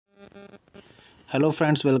Hello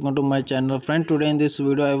friends, welcome to my channel. Friend, today in this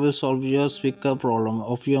video I will solve your speaker problem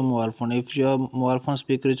of your mobile phone if your mobile phone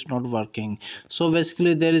speaker is not working. So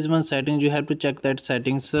basically there is one setting, you have to check that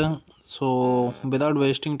settings. So without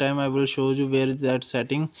wasting time I will show you where is that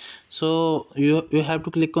setting. So you have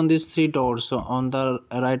to click on these three dots on the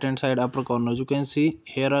right hand side upper corner. You can see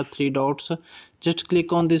here are three dots. Just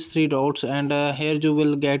click on these three dots and here you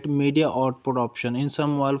will get media output option. In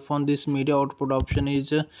some mobile phone this media output option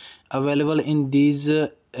is available in these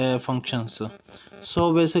functions.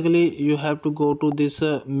 So basically you have to go to this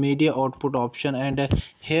media output option, and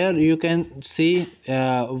here you can see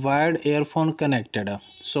wired earphone connected.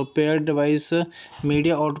 So paired device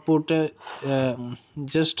media output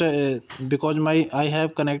just because I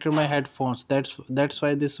have connected my headphones, that's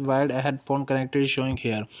why this wired headphone connector is showing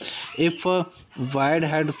here. If wired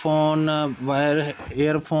headphone, wire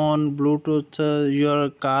earphone, bluetooth,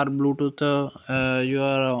 your car bluetooth,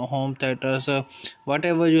 your home theaters,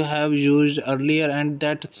 whatever you have used earlier, and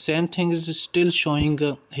that same thing is still showing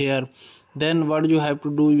here, then what you have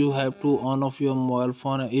to do, you have to on off your mobile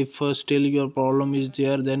phone. If still your problem is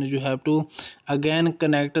there, then you have to again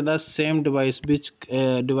connect the same device which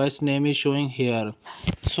device name is showing here.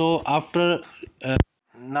 So after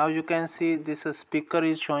now you can see this speaker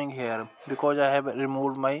is showing here because I have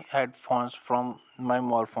removed my headphones from my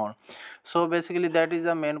mobile phone. So basically that is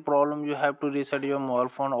the main problem. You have to reset your mobile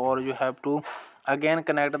phone, or you have to again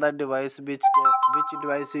connect the device which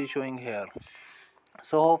device is showing here.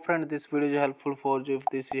 So hope friend this video is helpful for you. If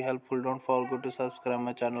this is helpful, don't forget to subscribe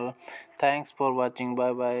my channel. Thanks for watching.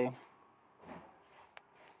 Bye bye.